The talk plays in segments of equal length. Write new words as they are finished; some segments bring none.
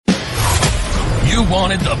You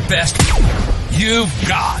wanted the best. You've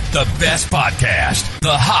got the best podcast.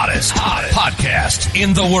 The hottest podcast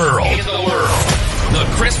in the world. The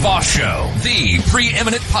Chris Voss Show, the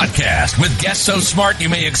preeminent podcast with guests so smart you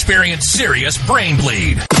may experience serious brain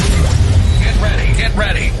bleed. Get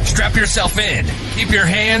ready. Strap yourself in. Keep your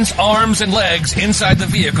hands, arms, and legs inside the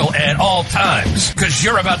vehicle at all times, because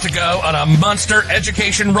you're about to go on a monster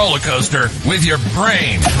education roller coaster with your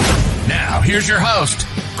brain. Now, here's your host,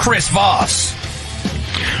 Chris Voss.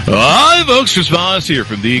 Hi, folks. Chris Voss here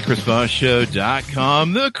from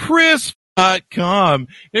thechrisvossshow.com, thechris.com.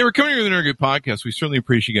 Hey, we're coming here with another good podcast. We certainly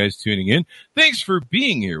appreciate you guys tuning in. Thanks for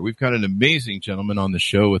being here. We've got an amazing gentleman on the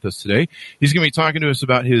show with us today. He's going to be talking to us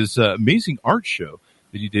about his amazing art show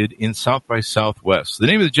that he did in South by Southwest. The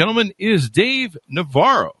name of the gentleman is Dave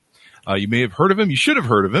Navarro. You may have heard of him. You should have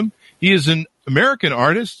heard of him. He is an American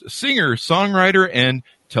artist, singer, songwriter, and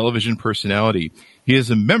television personality. He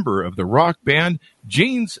is a member of the rock band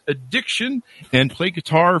Jane's Addiction and played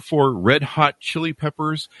guitar for Red Hot Chili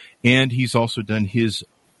Peppers. And he's also done his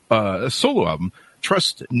solo album,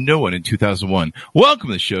 Trust No One, in 2001. Welcome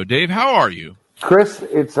to the show, Dave. How are you? Chris,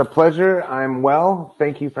 it's a pleasure. I'm well.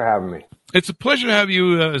 Thank you for having me. It's a pleasure to have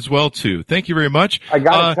you as well, too. Thank you very much. I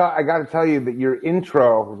got to tell you that your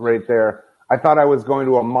intro right there, I thought I was going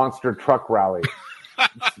to a monster truck rally.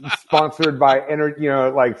 Sponsored by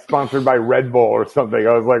sponsored by Red Bull or something.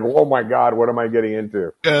 I was like, oh my God, what am I getting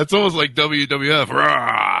into? Yeah, it's almost like WWF.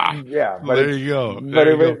 Rah! Yeah, but there you go.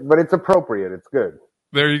 But it's appropriate. It's good.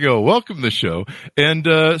 There you go. Welcome to the show. And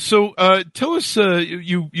so tell us,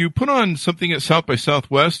 you put on something at South by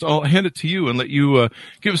Southwest. I'll hand it to you and let you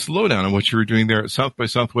give us the lowdown on what you were doing there at South by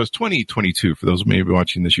Southwest 2022 for those who may be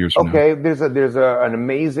watching this year's from Okay, now. there's an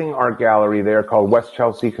amazing art gallery there called West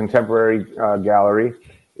Chelsea Contemporary Gallery.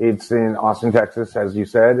 It's in Austin, Texas, as you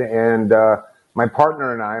said. And my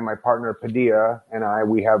partner Padilla and I,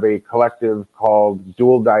 we have a collective called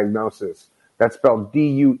Duel Diagnosis. That's spelled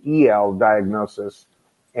D-U-E-L Diagnosis.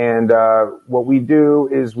 And what we do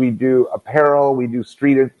is we do apparel, we do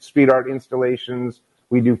street art installations,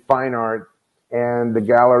 we do fine art, and the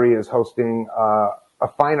gallery is hosting a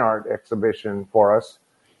fine art exhibition for us,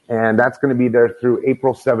 and that's going to be there through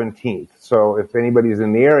April 17th. So if anybody's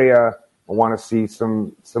in the area and want to see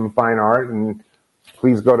some fine art, and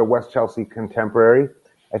please go to West Chelsea Contemporary.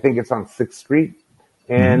 I think it's on 6th Street.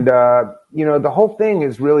 And, the whole thing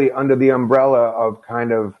is really under the umbrella of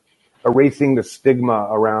kind of erasing the stigma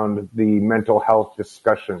around the mental health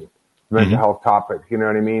discussion, mental health topic. You know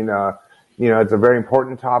what I mean? It's a very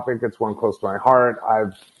important topic. It's one close to my heart.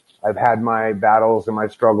 I've had my battles and my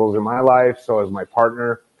struggles in my life. So has my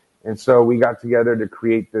partner. And so we got together to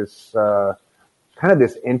create this, kind of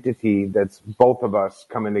this entity that's both of us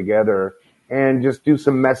coming together and just do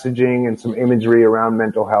some messaging and some imagery around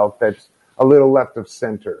mental health that's a little left of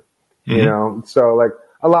center, you know? So like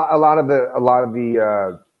a lot of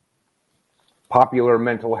the popular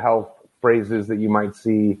mental health phrases that you might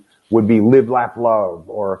see would be live, laugh, love,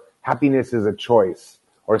 or happiness is a choice,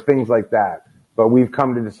 or things like that. But we've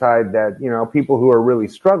come to decide that, people who are really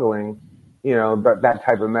struggling, that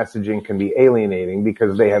type of messaging can be alienating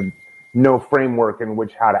because they have no framework in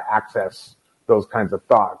which how to access those kinds of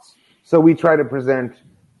thoughts. So we try to present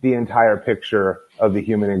the entire picture of the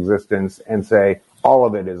human existence and say all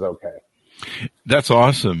of it is okay. That's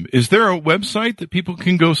awesome. Is there a website that people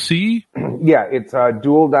can go see? Yeah, it's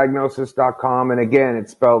dueldiagnosis.com. And again,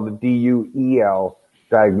 it's spelled D-U-E-L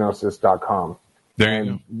diagnosis.com.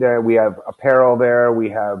 There we have apparel there. We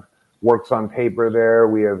have works on paper there.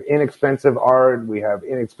 We have inexpensive art. We have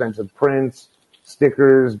inexpensive prints,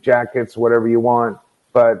 stickers, jackets, whatever you want.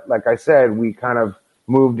 But like I said, we kind of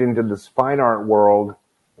moved into this fine art world.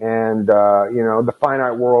 And, the fine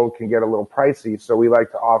art world can get a little pricey. So we like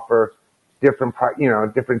to offer different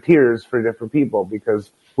tiers for different people because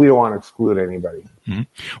we don't want to exclude anybody. Mm-hmm.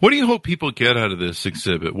 What do you hope people get out of this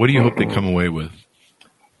exhibit? What do you hope they come away with?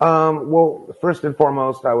 Well, first and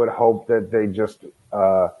foremost, I would hope that they just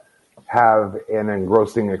have an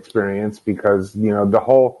engrossing experience because, the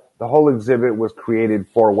whole exhibit was created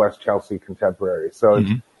for West Chelsea Contemporary. So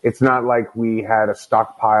it's not like we had a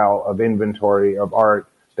stockpile of inventory of art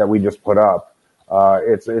that we just put up.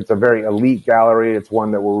 It's a very elite gallery. It's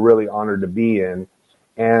one that we're really honored to be in.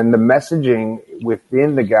 And the messaging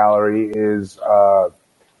within the gallery is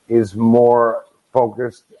more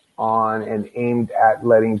focused on and aimed at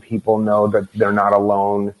letting people know that they're not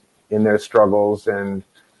alone in their struggles, and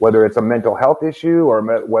whether it's a mental health issue or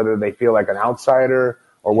whether they feel like an outsider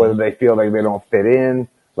or whether they feel like they don't fit in,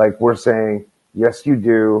 like we're saying, yes, you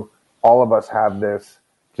do. All of us have this.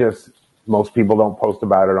 Just most people don't post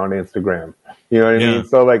about it on Instagram. You know what I mean?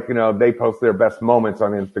 So like, they post their best moments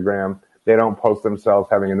on Instagram. They don't post themselves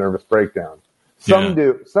having a nervous breakdown. Some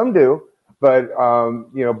do, but,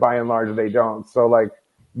 by and large they don't. So like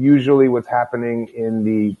usually what's happening in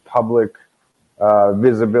the public,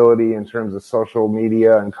 visibility in terms of social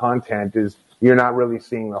media and content is you're not really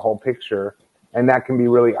seeing the whole picture. And that can be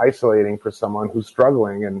really isolating for someone who's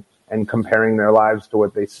struggling and comparing their lives to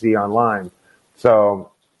what they see online.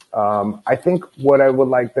 So, I think what I would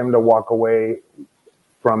like them to walk away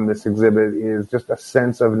from this exhibit is just a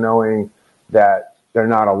sense of knowing that they're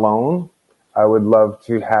not alone. I would love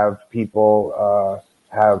to have people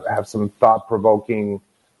have some thought-provoking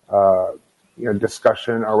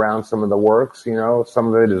discussion around some of the works.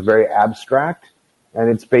 Some of it is very abstract, and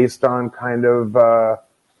it's based on kind of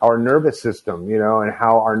our nervous system, and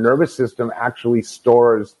how our nervous system actually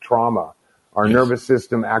stores trauma. Our nervous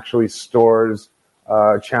system actually stores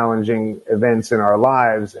challenging events in our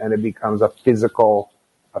lives, and it becomes a physical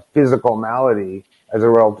malady as a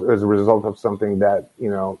result of something that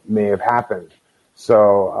may have happened.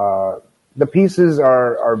 So the pieces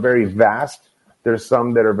are very vast. There's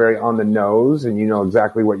some that are very on the nose, and you know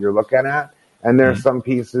exactly what you're looking at. And there are some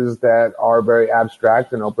pieces that are very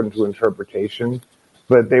abstract and open to interpretation,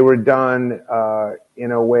 but they were done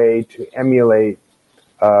in a way to emulate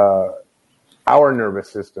our nervous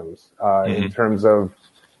systems in terms of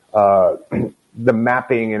the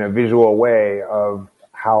mapping in a visual way of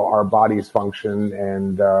how our bodies function,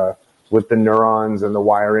 and with the neurons and the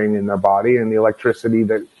wiring in the body and the electricity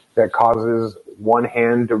that causes one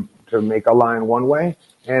hand to make a line one way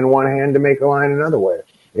and one hand to make a line another way.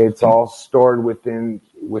 It's all stored within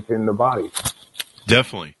the body.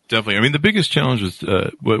 Definitely. I mean, the biggest challenge with,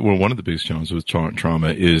 one of the biggest challenges with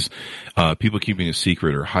trauma is people keeping a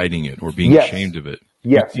secret or hiding it or being ashamed of it.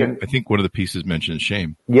 Yes. I think one of the pieces mentions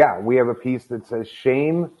shame. Yeah, we have a piece that says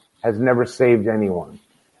shame has never saved anyone.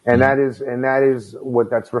 And that is what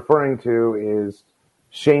that's referring to is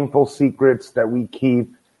shameful secrets that we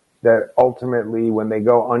keep that ultimately when they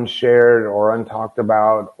go unshared or untalked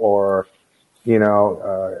about or,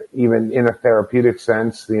 even in a therapeutic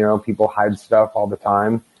sense, people hide stuff all the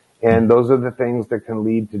time. And those are the things that can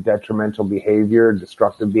lead to detrimental behavior,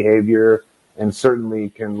 destructive behavior, and certainly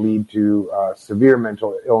can lead to severe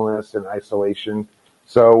mental illness and isolation.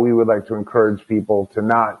 So we would like to encourage people to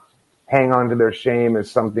not hang on to their shame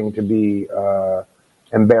as something to be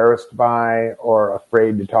embarrassed by or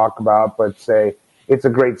afraid to talk about, but say it's a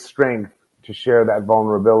great strength to share that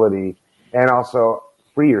vulnerability and also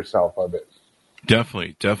free yourself of it.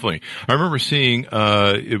 Definitely. I remember seeing,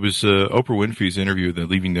 it was Oprah Winfrey's interview with the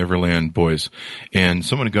Leaving Neverland boys, and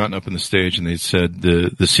someone had gotten up on the stage and they said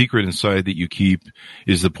the secret inside that you keep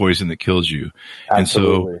is the poison that kills you.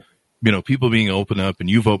 Absolutely. And so, people being open up, and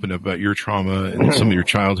you've opened up about your trauma and some of your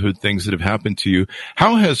childhood things that have happened to you.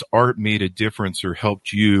 How has art made a difference or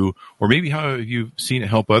helped you, or maybe how have you seen it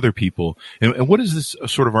help other people? And what does this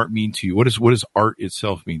sort of art mean to you? What does art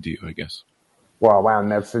itself mean to you, I guess? Wow,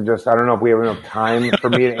 and that's just, I don't know if we have enough time for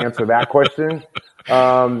me to answer that question.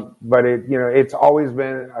 But it's always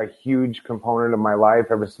been a huge component of my life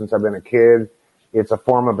ever since I've been a kid. It's a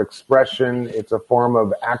form of expression. It's a form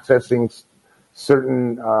of accessing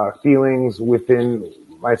certain feelings within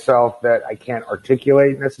myself that I can't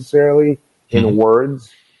articulate necessarily in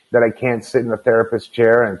words, that I can't sit in a therapist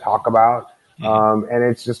chair and talk about. And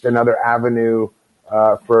it's just another avenue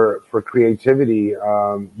for creativity,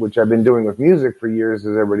 which I've been doing with music for years,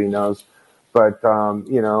 as everybody knows. But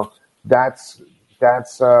that's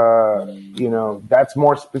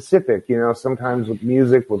more specific. Sometimes with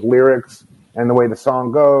music, with lyrics and the way the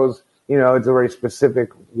song goes, it's a very specific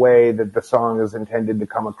way that the song is intended to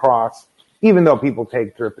come across, even though people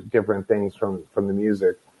take different things from the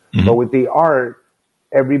music. But with the art,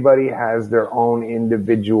 everybody has their own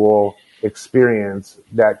individual experience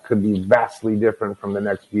that could be vastly different from the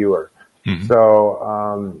next viewer.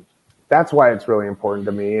 So that's why it's really important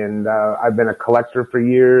to me. And I've been a collector for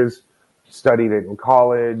years, studied it in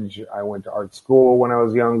college. I went to art school when I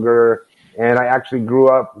was younger. And I actually grew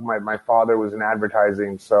up, my father was in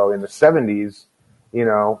advertising. So in the 70s,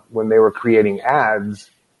 when they were creating ads,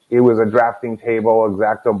 it was a drafting table,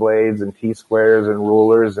 X-Acto blades and T-squares and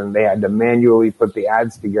rulers, and they had to manually put the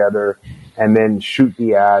ads together and then shoot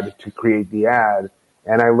the ad to create the ad.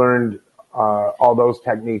 And I learned all those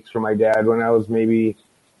techniques from my dad when I was maybe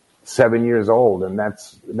 7 years old. And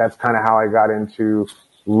that's kind of how I got into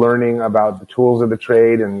learning about the tools of the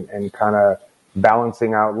trade and kind of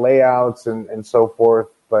balancing out layouts and so forth.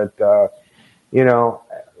 But,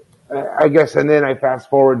 I guess, and then I fast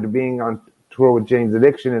forward to being on tour with Jane's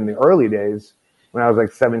Addiction in the early days, when I was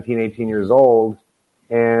like 17, 18 years old.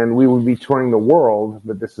 And we would be touring the world,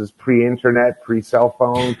 but this is pre-internet, pre-cell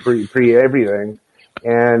phone, pre-everything.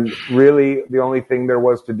 And really, the only thing there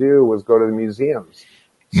was to do was go to the museums.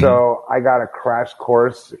 So I got a crash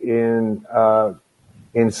course in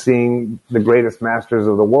seeing the greatest masters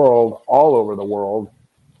of the world all over the world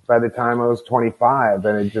by the time I was 25.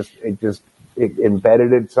 And it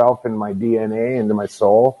embedded itself in my DNA, into my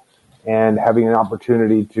soul. And having an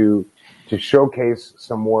opportunity to showcase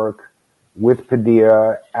some work with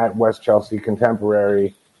Padilla at West Chelsea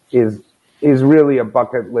Contemporary is really a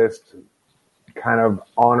bucket list kind of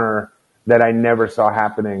honor that I never saw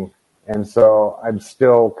happening. And so I'm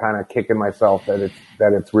still kind of kicking myself that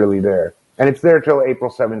it's really there. And it's there till April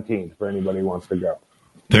 17th for anybody who wants to go.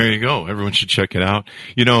 There you go. Everyone should check it out.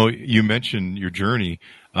 You know, you mentioned your journey.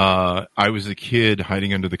 I was a kid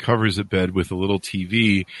hiding under the covers of bed with a little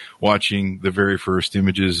TV, watching the very first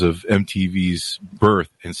images of MTV's birth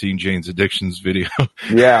and seeing Jane's Addiction's video.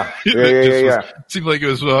 Yeah. It seemed like it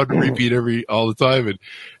was on repeat all the time.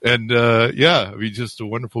 And I mean, just a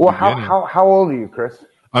wonderful beginning. How old are you, Chris?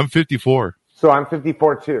 I'm 54. So I'm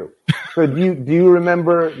 54 too. So do you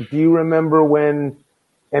remember when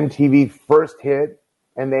MTV first hit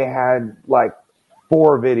and they had like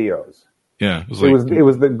 4 videos? Yeah, it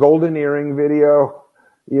was the golden earring video,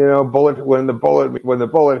 you know, when the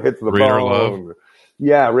bullet hits the Radar bone.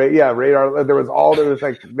 Love. Radar. There was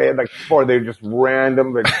like they had like 4. They just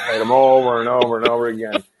random. They played them over and over and over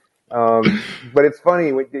again. But it's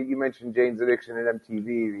funny when you mentioned Jane's Addiction and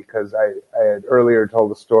MTV, because I had earlier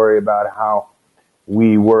told a story about how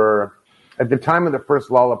we were at the time of the first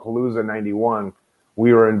Lollapalooza '91.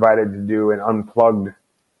 We were invited to do an unplugged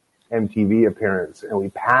MTV appearance, and we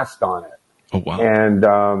passed on it. Oh, wow. And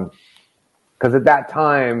because at that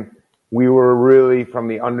time, we were really from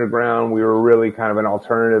the underground. We were really kind of an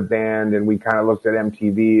alternative band, and we kind of looked at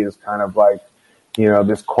MTV as kind of like, you know,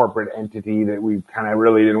 this corporate entity that we kind of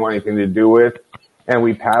really didn't want anything to do with. And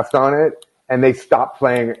we passed on it, and they stopped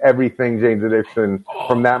playing everything Jane's Addiction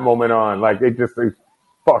from that moment on. Like, they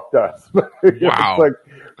fucked us. Wow. It's like,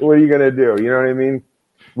 what are you going to do? You know what I mean?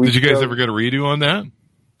 Did you guys ever get a redo on that?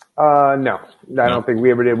 No, I don't think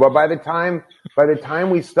we ever did. Well, by the time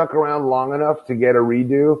we stuck around long enough to get a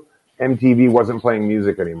redo, MTV wasn't playing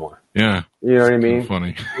music anymore. Yeah. You know what I mean?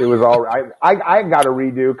 Funny. It was all right. I got a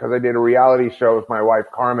redo because I did a reality show with my wife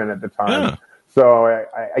Carmen at the time. Yeah. So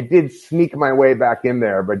I did sneak my way back in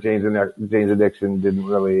there, but Jane's Addiction didn't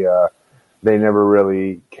really, they never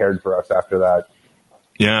really cared for us after that.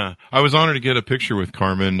 Yeah, I was honored to get a picture with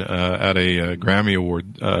Carmen at a Grammy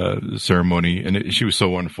Award ceremony, and she was so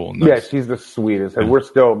wonderful. Yeah, she's the sweetest, and we're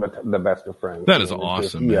still the best of friends. That is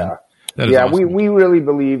awesome, man. Yeah, that is awesome. We really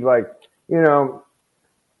believe, like, you know,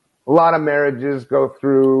 a lot of marriages go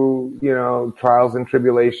through, you know, trials and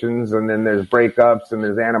tribulations, and then there's breakups, and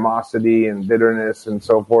there's animosity and bitterness and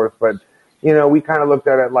so forth. But, you know, we kind of looked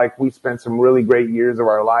at it like we spent some really great years of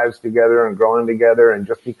our lives together and growing together, and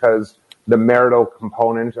just because the marital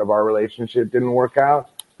component of our relationship didn't work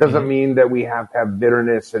out doesn't mean that we have to have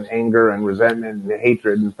bitterness and anger and resentment and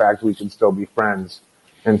hatred. In fact, we can still be friends.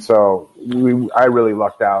 And so I really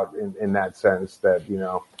lucked out in that sense that, you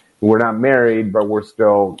know, we're not married, but we're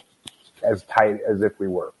still as tight as if we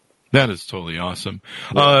were. That is totally awesome.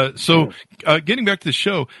 Yeah. Getting back to the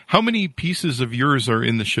show, how many pieces of yours are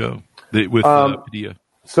in the show with Padilla?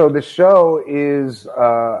 So the show is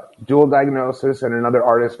Dual Diagnosis and another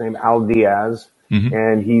artist named Al Diaz,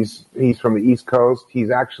 and he's from the East Coast.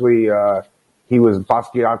 He's actually he was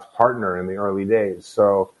Basquiat's partner in the early days,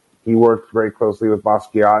 so he worked very closely with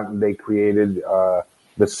Basquiat, and they created the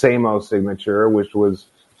Samo signature, which was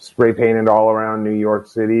spray painted all around New York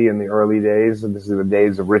City in the early days. And this is the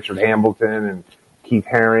days of Richard Hambleton and Keith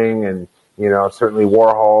Haring, and, you know, certainly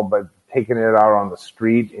Warhol, but taking it out on the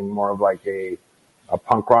street in more of like a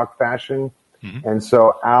punk rock fashion. And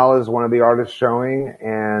so Al is one of the artists showing,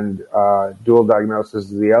 and Dual Diagnosis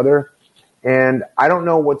is the other. And I don't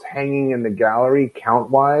know what's hanging in the gallery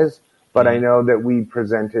count-wise, but I know that we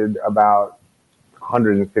presented about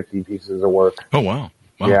 150 pieces of work. Oh, wow.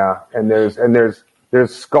 Yeah, and there's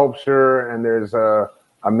sculpture, and there's a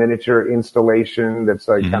miniature installation that's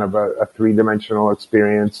like kind of a 3-dimensional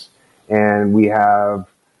experience. And we have,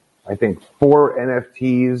 I think, 4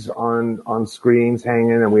 NFTs on screens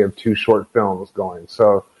hanging, and we have 2 short films going.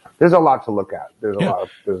 So there's a lot to look at. There's a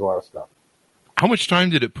lot of stuff. How much time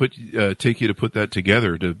did it take you to put that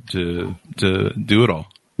together to do it all?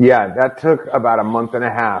 Yeah, that took about a month and a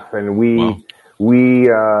half, and we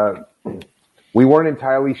weren't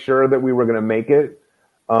entirely sure that we were going to make it,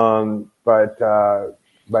 but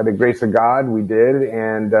by the grace of God, we did.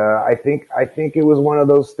 And, I think it was one of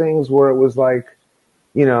those things where it was like,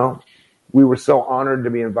 you know, we were so honored to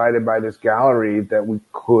be invited by this gallery that we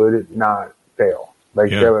could not fail.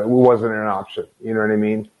 Like, it wasn't an option. You know what I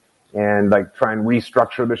mean? And like try and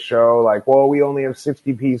restructure the show. Like, well, we only have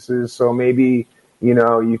 60 pieces, so maybe, you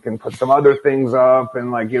know, you can put some other things up and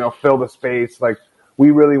like, you know, fill the space. Like,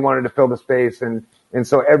 we really wanted to fill the space. And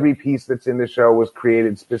so every piece that's in the show was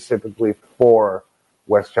created specifically for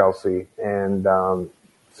West Chelsea. And,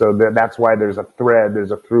 so that's why there's a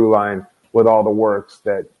through line with all the works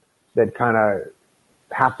that kind of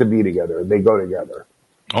have to be together. They go together.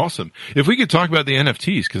 Awesome. If we could talk about the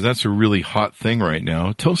NFTs, because that's a really hot thing right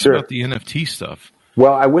now. Tell us about the NFT stuff.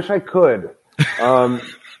 Well, I wish I could.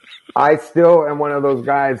 I still am one of those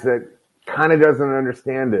guys that kind of doesn't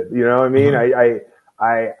understand it. You know what I mean? Mm-hmm.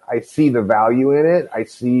 I see the value in it. I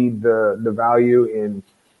see the value in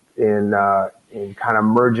kind of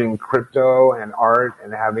merging crypto and art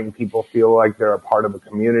and having people feel like they're a part of a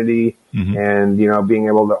community, mm-hmm. and, you know, being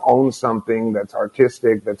able to own something that's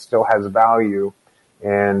artistic that still has value.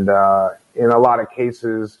 And in a lot of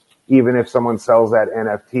cases, even if someone sells that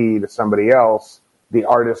NFT to somebody else, the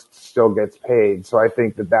artist still gets paid. So I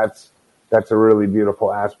think that's a really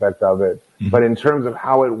beautiful aspect of it. Mm-hmm. But in terms of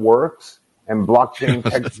how it works and blockchain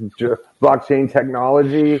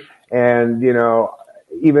technology and, you know,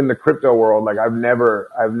 even the crypto world, like I've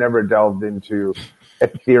never delved into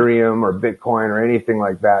Ethereum or Bitcoin or anything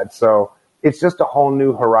like that. So it's just a whole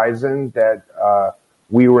new horizon that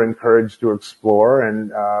we were encouraged to explore,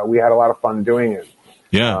 and we had a lot of fun doing it.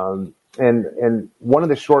 Yeah. And one of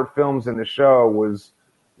the short films in the show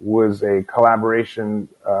was a collaboration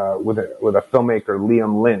with a filmmaker,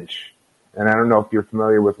 Liam Lynch. And I don't know if you're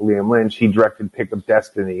familiar with Liam Lynch. He directed Pick Up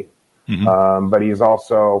Destiny, mm-hmm. But he's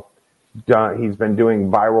been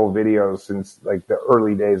doing viral videos since like the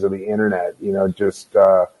early days of the internet. You know, just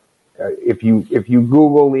if you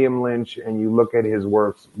Google Liam Lynch and you look at his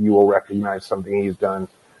works, you will recognize something he's done.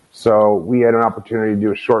 So we had an opportunity to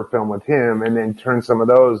do a short film with him and then turn some of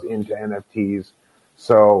those into NFTs.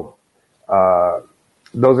 So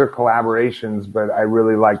those are collaborations, but I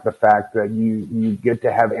really like the fact that you get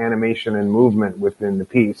to have animation and movement within the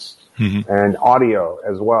piece, mm-hmm. and audio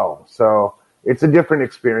as well. So it's a different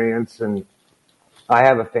experience, and I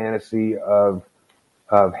have a fantasy of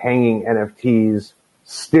hanging NFTs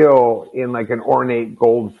still in like an ornate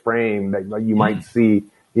gold frame that like you might see,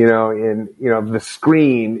 you know, the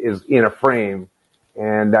screen is in a frame,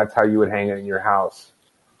 and that's how you would hang it in your house.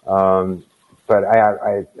 But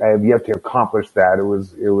I have yet to accomplish that.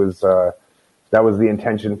 That was the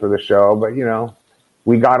intention for the show, but you know,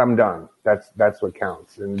 we got them done. That's what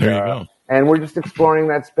counts. And there you go. And we're just exploring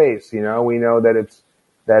that space. You know, we know that it's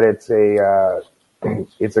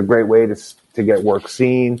a great way to get work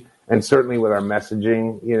seen. And certainly with our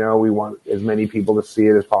messaging, you know, we want as many people to see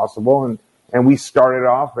it as possible. And we started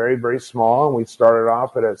off very, very small, and we started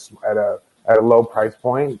off at a low price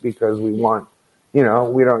point because we want, you know,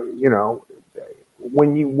 we don't, you know,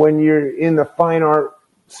 when you're in the fine art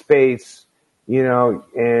space, you know,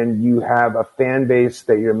 and you have a fan base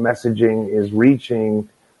that your messaging is reaching,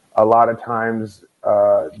 a lot of times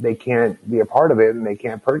they can't be a part of it and they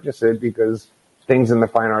can't purchase it because things in the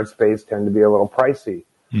fine art space tend to be a little pricey.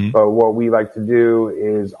 Mm-hmm. But what we like to do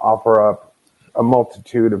is offer up a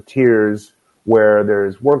multitude of tiers where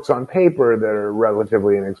there's works on paper that are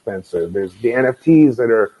relatively inexpensive. There's the NFTs that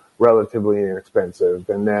are relatively inexpensive.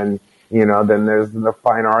 And then, you know, then there's the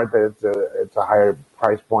fine art that it's a higher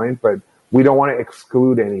price point, but we don't want to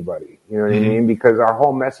exclude anybody. You know what mm-hmm. I mean? Because our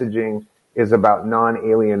whole messaging is about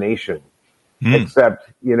non-alienation. Except,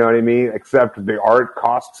 you know what I mean? Except the art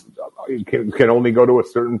costs can only go to a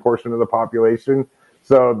certain portion of the population.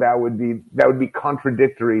 So that would be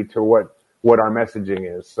contradictory to what our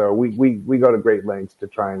messaging is. So we go to great lengths to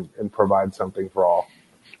try and provide something for all.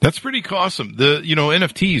 That's pretty awesome.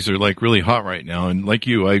 NFTs are like really hot right now. And like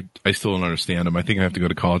you, I still don't understand them. I think I have to go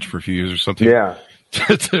to college for a few years or something. Yeah.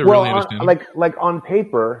 to really understand them. Like on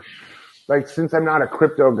paper, like since I'm not a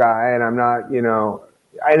crypto guy and I'm not, you know,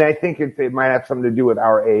 and I think it might have something to do with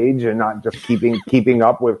our age and not just keeping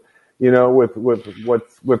up with, you know, with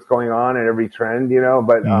what's going on and every trend, you know,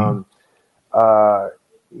 but,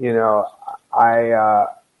 you know,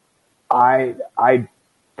 I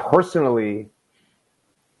personally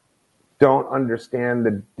don't understand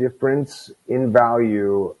the difference in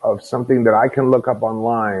value of something that I can look up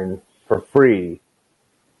online for free,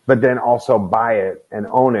 but then also buy it and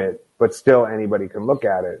own it, but still anybody can look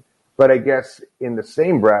at it. But I guess in the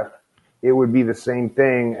same breath, it would be the same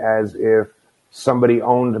thing as if somebody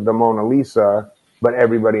owned the Mona Lisa, but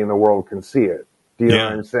everybody in the world can see it. Do you know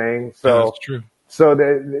what I'm saying? So that's true. So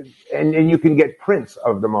and you can get prints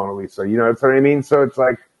of the Mona Lisa. You know what I mean? So it's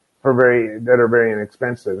like that are very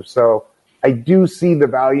inexpensive. So I do see the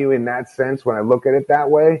value in that sense when I look at it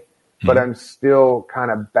that way, but I'm still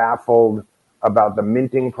kind of baffled about the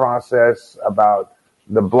minting process, about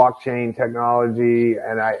the blockchain technology,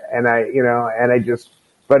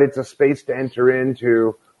 but it's a space to enter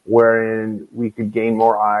into wherein we could gain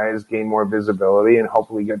more eyes, gain more visibility, and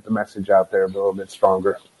hopefully get the message out there a little bit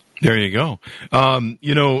stronger. There you go.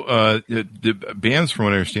 The bands, from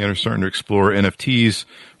what I understand, are starting to explore NFTs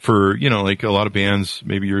for, like a lot of bands,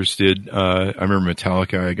 maybe yours did. I remember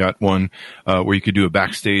Metallica, I got one, where you could do a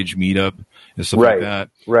backstage meetup and stuff like that.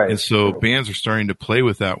 Right. And so bands are starting to play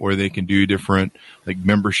with that, where they can do different, like,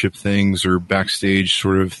 membership things or backstage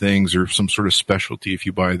sort of things, or some sort of specialty if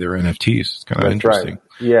you buy their NFTs. It's kind of interesting. Right.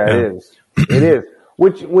 Yeah, it is. It is.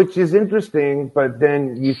 Which is interesting, but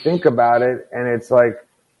then you think about it and it's like,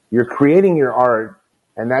 you're creating your art,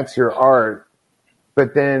 and that's your art,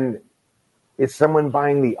 but then is someone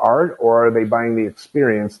buying the art, or are they buying the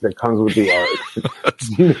experience that comes with the art?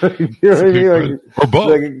 you know what I mean? Or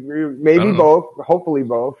both. Maybe both, hopefully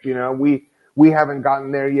both. We haven't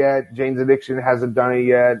gotten there yet. Jane's Addiction hasn't done it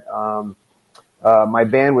yet. My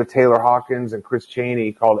band with Taylor Hawkins and Chris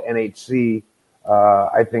Chaney called NHC,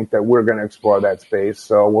 I think that we're going to explore that space,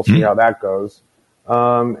 so we'll see how that goes.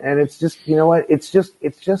 And it's just, it's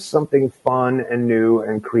just something fun and new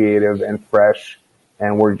and creative and fresh.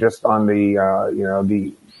 And we're just on the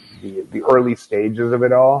early stages of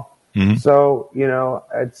it all. Mm-hmm. So,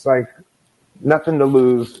 it's like nothing to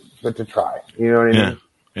lose but to try. You know what I mean?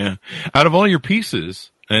 Yeah. Out of all your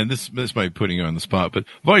pieces, and this might be putting you on the spot, but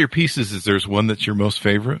of all your pieces, is there's one that's your most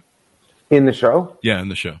favorite? In the show? Yeah, in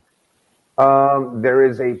the show. There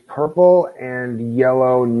is a purple and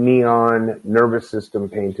yellow neon nervous system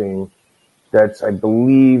painting that's, I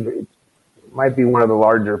believe, it might be one of the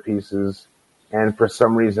larger pieces, and for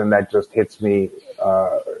some reason that just hits me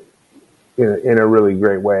in a really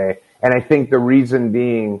great way. And I think the reason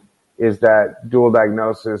being is that Dual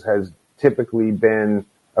Diagnosis has typically been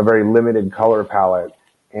a very limited color palette,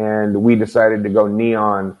 and we decided to go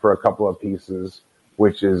neon for a couple of pieces,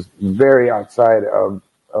 which is very outside of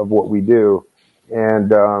what we do. And,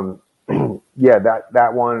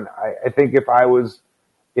 that one, I think if I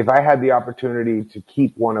had the opportunity to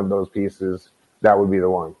keep one of those pieces, that would be the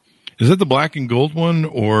one. Is that the black and gold one,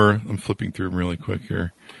 or I'm flipping through them really quick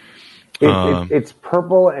here? It's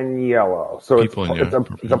purple and yellow. So it's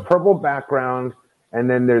a purple background, and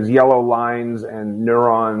then there's yellow lines and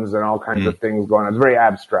neurons and all kinds of things going on. It's very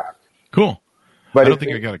abstract. Cool. But I don't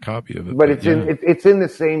think I got a copy of it. But it's in the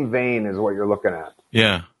same vein as what you're looking at.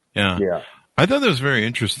 Yeah. I thought that was very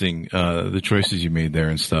interesting, the choices you made there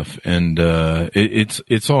and stuff. And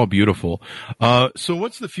it's all beautiful. So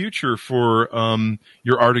what's the future for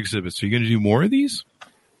your art exhibits? Are you going to do more of these?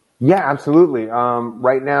 Yeah, absolutely.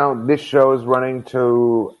 Right now, this show is running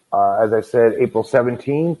to, as I said, April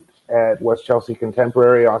 17th at West Chelsea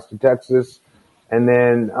Contemporary, Austin, Texas. And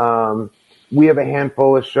then we have a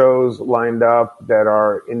handful of shows lined up that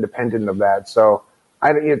are independent of that. So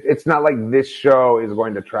it's not like this show is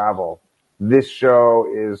going to travel. This show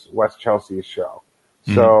is West Chelsea's show.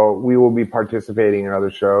 Mm-hmm. So we will be participating in other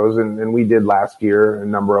shows, and we did last year, a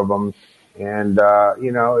number of them. And,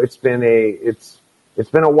 it's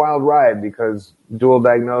been a wild ride, because Dual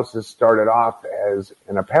Diagnosis started off as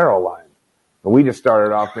an apparel line. And we just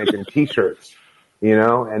started off making t-shirts,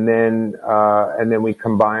 and then we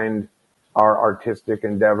combined our artistic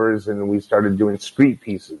endeavors, and we started doing street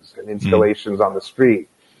pieces and installations on the street.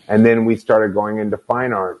 And then we started going into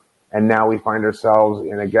fine art. And now we find ourselves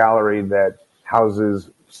in a gallery that houses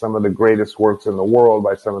some of the greatest works in the world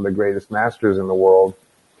by some of the greatest masters in the world.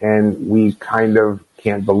 And we kind of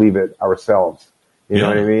can't believe it ourselves. You know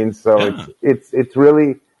what I mean? So it's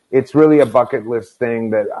really a bucket list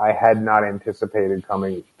thing that I had not anticipated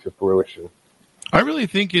coming to fruition. I really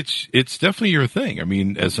think it's definitely your thing. I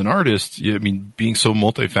mean, as an artist, being so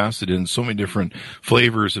multifaceted and so many different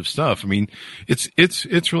flavors of stuff. I mean, it's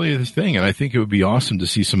really the thing. And I think it would be awesome to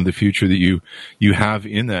see some of the future that you have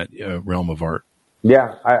in that realm of art.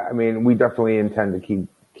 Yeah. We definitely intend to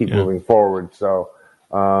keep moving forward. So,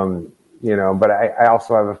 but I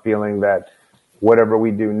also have a feeling that whatever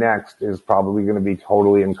we do next is probably going to be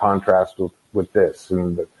totally in contrast with this.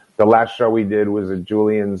 And the last show we did was at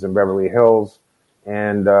Julian's in Beverly Hills.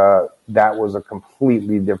 And that was a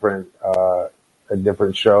completely different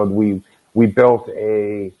show. We built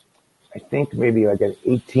I think maybe like an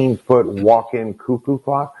 18-foot walk-in cuckoo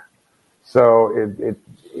clock. So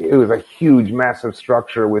it was a huge, massive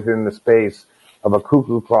structure within the space of a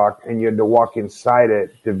cuckoo clock, and you had to walk inside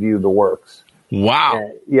it to view the works. Wow.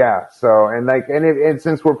 And, yeah. So, and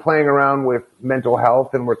since we're playing around with mental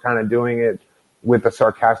health and we're kind of doing it with a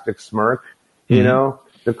sarcastic smirk, you know,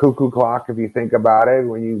 the cuckoo clock, if you think about it,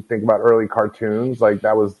 when you think about early cartoons, like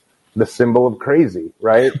that was the symbol of crazy,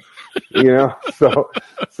 right? You know, so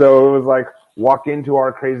it was like walk into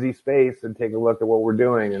our crazy space and take a look at what we're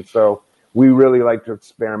doing. And so we really like to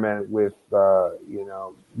experiment with, you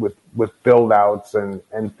know, with build outs and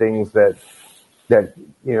things that,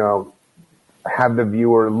 you know, have the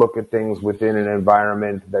viewer look at things within an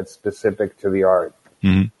environment that's specific to the art.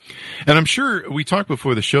 Mm-hmm. And I'm sure we talked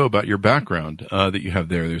before the show about your background that you have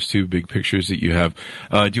there. There's two big pictures that you have.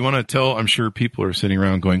 Do you want to tell? I'm sure people are sitting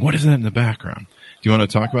around going, "What is that in the background?" Do you want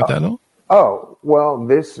to talk about that at all? Oh, well,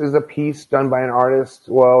 this is a piece done by an artist.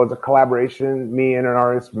 Well, it's a collaboration. Me and an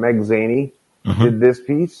artist, Meg Zaney, did this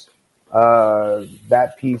piece.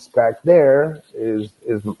 That piece back there is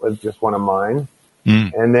just one of mine.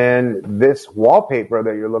 And then this wallpaper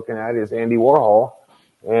that you're looking at is Andy Warhol.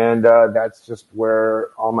 And that's just where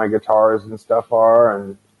all my guitars and stuff are.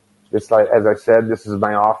 And just like, as I said, this is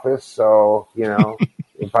my office. So, you know,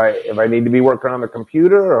 if I need to be working on the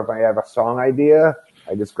computer or if I have a song idea,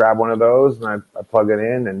 I just grab one of those and I plug it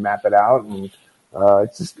in and map it out. And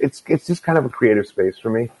it's just kind of a creative space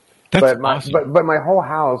for me. That's awesome. But my whole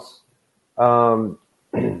house, throughout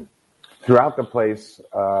the place,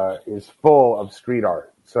 is full of street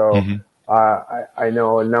art. So, I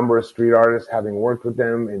know a number of street artists, having worked with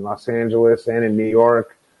them in Los Angeles and in New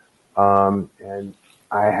York. And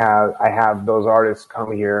I have those artists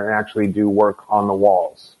come here and actually do work on the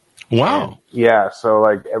walls. Wow. And, yeah. So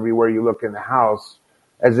like everywhere you look in the house,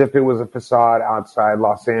 as if it was a facade outside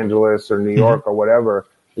Los Angeles or New York or whatever,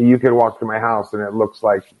 you could walk through my house and it looks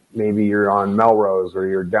like maybe you're on Melrose or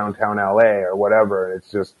you're downtown LA or whatever. And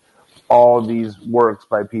it's just all these works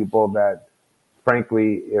by people that,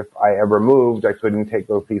 frankly, if I ever moved, I couldn't take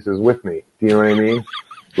those pieces with me. Do you know what I mean?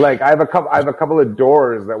 Like I have a couple of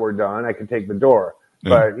doors that were done. I could take the door,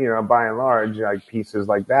 but you know, by and large, like pieces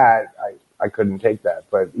like that, I couldn't take that.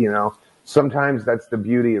 But you know, sometimes that's the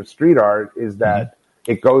beauty of street art is that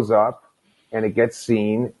it goes up and it gets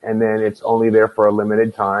seen, and then it's only there for a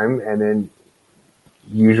limited time, and then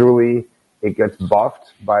usually it gets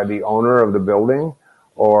buffed by the owner of the building,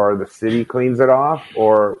 or the city cleans it off,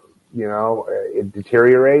 or you know, it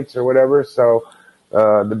deteriorates or whatever. So,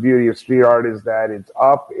 the beauty of street art is that it's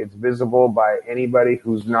up, it's visible by anybody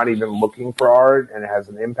who's not even looking for art, and it has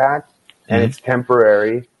an impact, and it's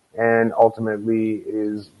temporary, and ultimately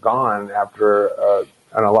is gone after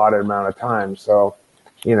an allotted amount of time. So,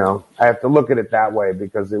 you know, I have to look at it that way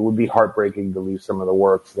because it would be heartbreaking to leave some of the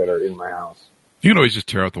works that are in my house. You can always just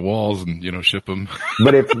tear out the walls and, you know, ship them.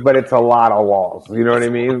 But it's a lot of walls. You know what I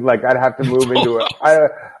mean? Like I'd have to move into I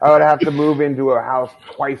would have to move into a house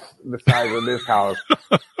twice the size of this house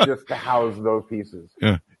just to house those pieces.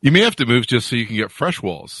 Yeah. You may have to move just so you can get fresh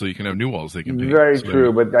walls, so you can have new walls they can paint. Very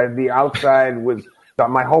true. But the outside was,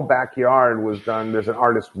 my whole backyard was done. There's an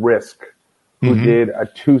artist, Risk, who did a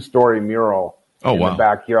 2-story mural in the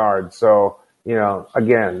backyard. So, you know,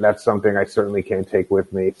 again, that's something I certainly can't take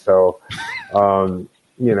with me. So,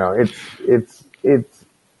 you know, it's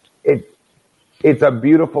a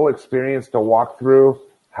beautiful experience to walk through.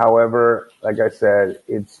 However, like I said,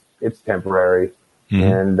 it's temporary.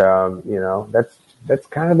 And, you know, that's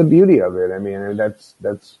kind of the beauty of it. I mean, that's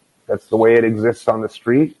the way it exists on the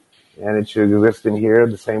street, and it should exist in here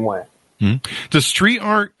the same way. Does street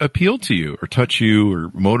art appeal to you or touch you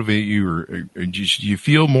or motivate you, or do you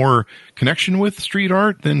feel more connection with street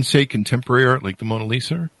art than, say, contemporary art like the Mona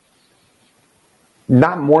Lisa?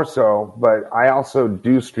 Not more so, but I also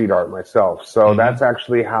do street art myself. So that's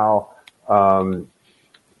actually how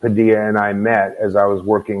Padilla and I met, as I was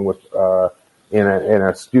working with in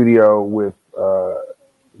a studio with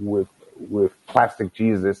Plastic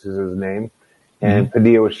Jesus is his name, and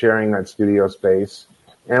Padilla was sharing that studio space.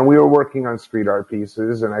 And we were working on street art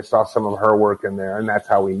pieces, and I saw some of her work in there, and that's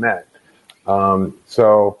how we met.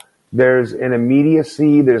 So there's an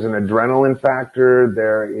immediacy, there's an adrenaline factor,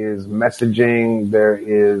 there is messaging, there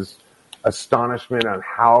is astonishment on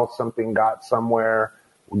how something got somewhere,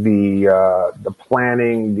 the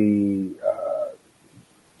planning,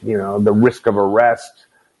 you know, the risk of arrest.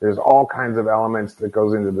 There's all kinds of elements that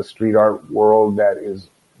goes into the street art world that is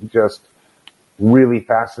just really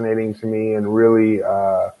fascinating to me and really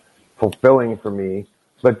fulfilling for me.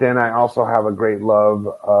 But then I also have a great love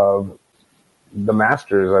of the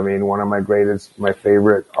masters. I mean, one of my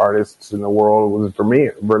favorite artists in the world was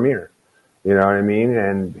Vermeer. You know what I mean?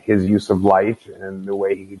 And his use of light and the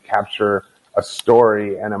way he could capture a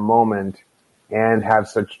story and a moment and have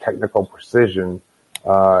such technical precision,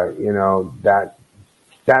 that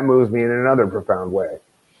moves me in another profound way.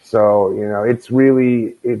 So, it's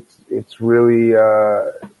really,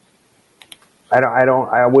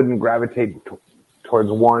 I wouldn't gravitate towards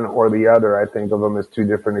one or the other. I think of them as two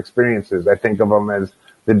different experiences. I think of them as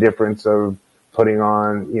the difference of putting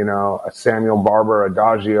on, a Samuel Barber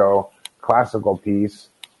Adagio classical piece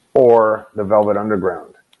or the Velvet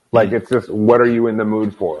Underground. Like, it's just, what are you in the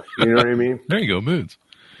mood for? You know what I mean? There you go, moods.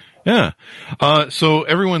 Yeah. So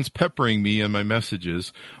everyone's peppering me in my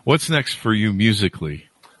messages. What's next for you musically?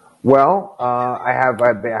 Well, I have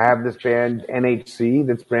this band NHC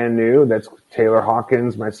that's brand new. That's Taylor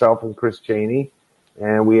Hawkins, myself, and Chris Cheney,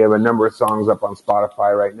 and we have a number of songs up on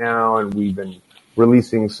Spotify right now. And we've been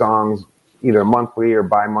releasing songs either monthly or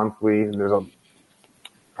bi-monthly. And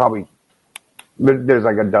there's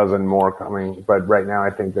like a dozen more coming, but right now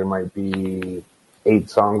I think there might be 8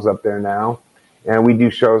 songs up there now. And we do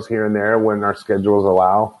shows here and there when our schedules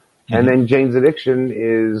allow. Mm-hmm. And then Jane's Addiction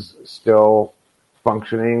is still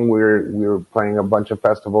functioning. We're playing a bunch of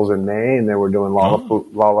festivals in May, and then we're doing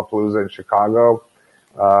Lollapalooza in Chicago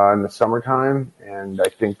in the summertime. And I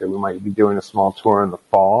think that we might be doing a small tour in the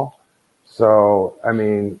fall. So, I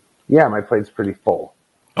mean, yeah, my plate's pretty full.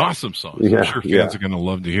 Awesome songs. I'm sure fans are going to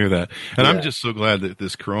love to hear that. And I'm just so glad that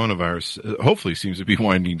this coronavirus hopefully seems to be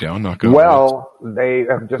winding down. Well, they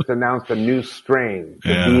have just announced a new strain,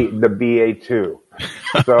 the BA2.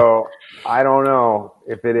 So I don't know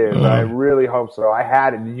if it is. I really hope so. I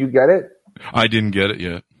had it. Did you get it? I didn't get it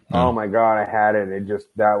yet. No. Oh my God, I had it. It just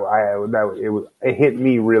it hit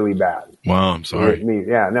me really bad. Wow, I'm sorry. It hit me.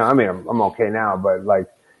 Yeah, no, I mean I'm okay now, but like,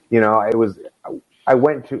 it was. I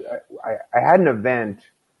had an event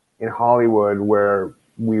in Hollywood where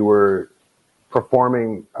we were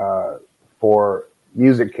performing for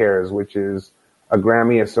Music Cares, which is a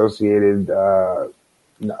Grammy-associated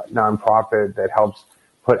nonprofit that helps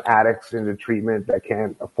put addicts into treatment that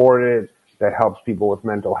can't afford it, that helps people with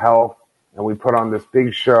mental health. And we put on this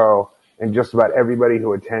big show, and just about everybody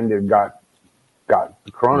who attended got the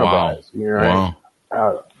coronavirus. Wow.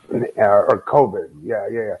 Or COVID.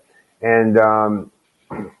 Yeah. And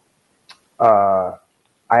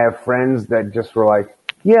I have friends that just were like,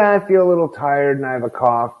 yeah, I feel a little tired and I have a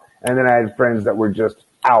cough. And then I had friends that were just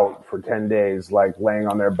out for 10 days, like laying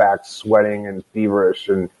on their backs, sweating and feverish.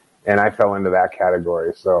 And I fell into that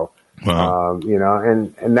category. So,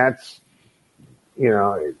 and that's,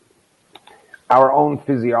 our own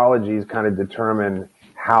physiologies kind of determine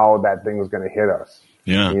how that thing is going to hit us.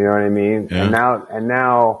 Yeah. You know what I mean? Yeah. And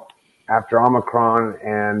now after Omicron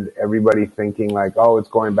and everybody thinking like, oh, it's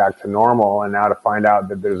going back to normal, and now to find out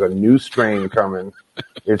that there's a new strain coming,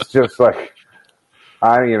 it's just like,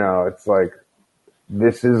 it's like,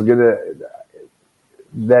 this is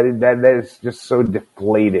that is just so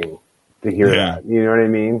deflating to hear that. You know what I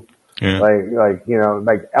mean? Yeah.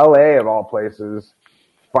 Like LA of all places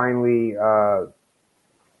finally,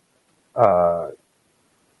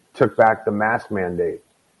 took back the mask mandate.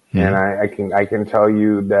 And I can tell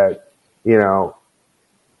you that,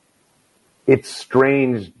 it's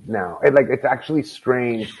strange now. It's actually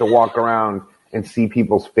strange to walk around and see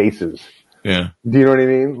people's faces. Yeah. Do you know what I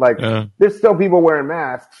mean? Like, there's still people wearing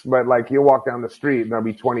masks, but like you'll walk down the street and there'll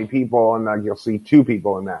be 20 people and like you'll see 2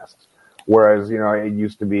 people in masks. Whereas, it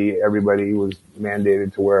used to be everybody was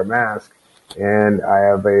mandated to wear a mask. And I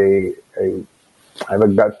have a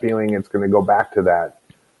gut feeling it's going to go back to that.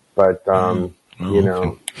 But, so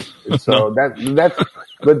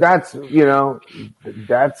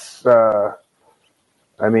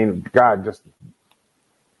I mean, God, just,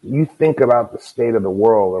 you think about the state of the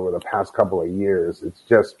world over the past couple of years. It's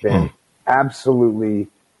just been absolutely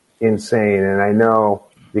insane. And I know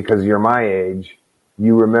because you're my age,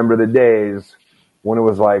 you remember the days when it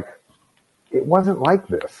was like, it wasn't like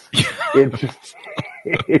this. It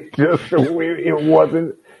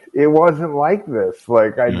wasn't like this.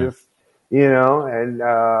 Like I just, and,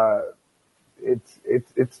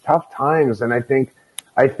 it's tough times. And I think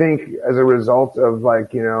as a result of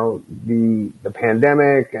like, the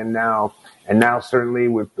pandemic and now certainly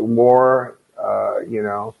with the war,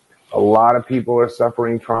 a lot of people are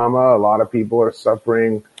suffering trauma. A lot of people are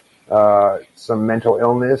suffering, some mental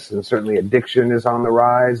illness, and certainly addiction is on the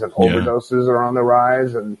rise, and overdoses are on the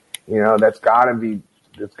rise. And, that's gotta be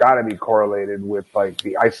correlated with like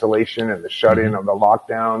the isolation and the shut-in of the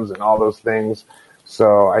lockdowns and all those things.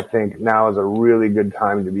 So I think now is a really good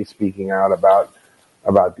time to be speaking out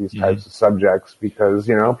about these types of subjects, because,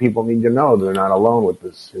 people need to know they're not alone with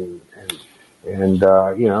this. And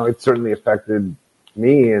it certainly affected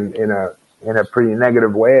me in a pretty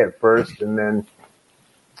negative way at first. And then,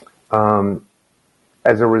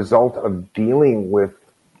 as a result of dealing with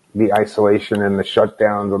the isolation and the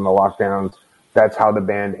shutdowns and the lockdowns, that's how the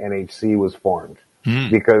band NHC was formed.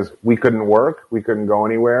 Because we couldn't work, we couldn't go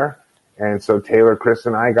anywhere. And so Taylor, Chris,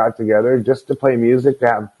 and I got together just to play music, to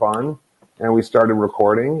have fun. And we started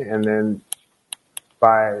recording. And then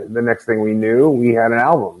by the next thing we knew, we had an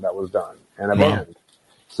album that was done and a band.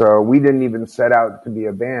 So we didn't even set out to be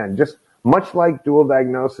a band. Just much like Dual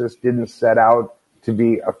Diagnosis didn't set out to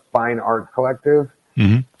be a fine art collective,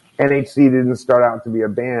 NHC didn't start out to be a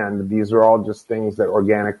band. These are all just things that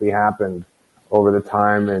organically happened over the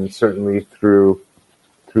time and certainly through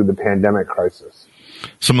the pandemic crisis.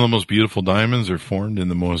 Some of the most beautiful diamonds are formed in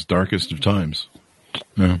the most darkest of times.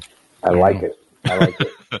 Yeah. I like it.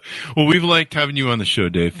 Well, we've liked having you on the show,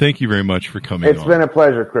 Dave. Thank you very much for coming on. It's been a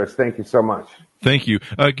pleasure, Chris. Thank you so much. Thank you.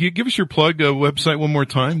 Give us your plug website one more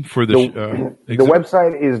time for the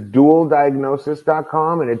website is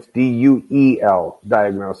dueldiagnosis.com, and it's DUEL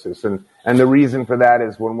diagnosis. And the reason for that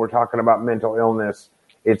is when we're talking about mental illness,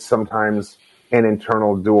 it's sometimes an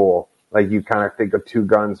internal duel. Like you kind of think of two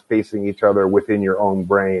guns facing each other within your own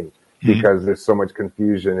brain because there's so much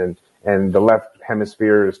confusion, and the left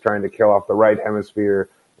hemisphere is trying to kill off the right hemisphere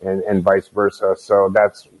and vice versa. So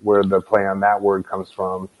that's where the play on that word comes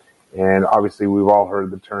from. And obviously we've all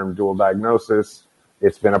heard the term dual diagnosis.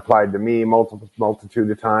 It's been applied to me multitude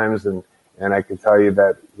of times. And I can tell you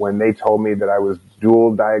that when they told me that I was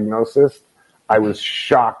dual diagnosis, I was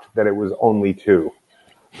shocked that it was only two.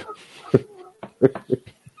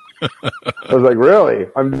 I was like, really?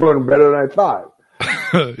 I'm doing better than I thought.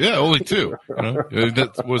 Yeah, only two.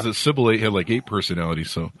 That was it. Sybil had like 8 personalities.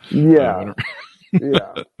 So yeah.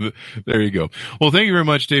 Yeah. There you go. Well, thank you very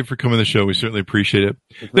much, Dave, for coming to the show. We certainly appreciate it.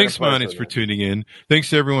 Thanks, Monix, for tuning in. Thanks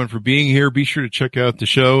to everyone for being here. Be sure to check out the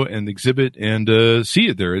show and the exhibit and see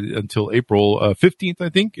it there until April 15th, I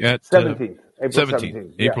think, at 17th. April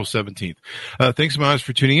 17th. April 17th. Thanks, Monix,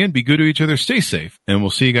 for tuning in. Be good to each other. Stay safe. And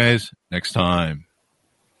we'll see you guys next time.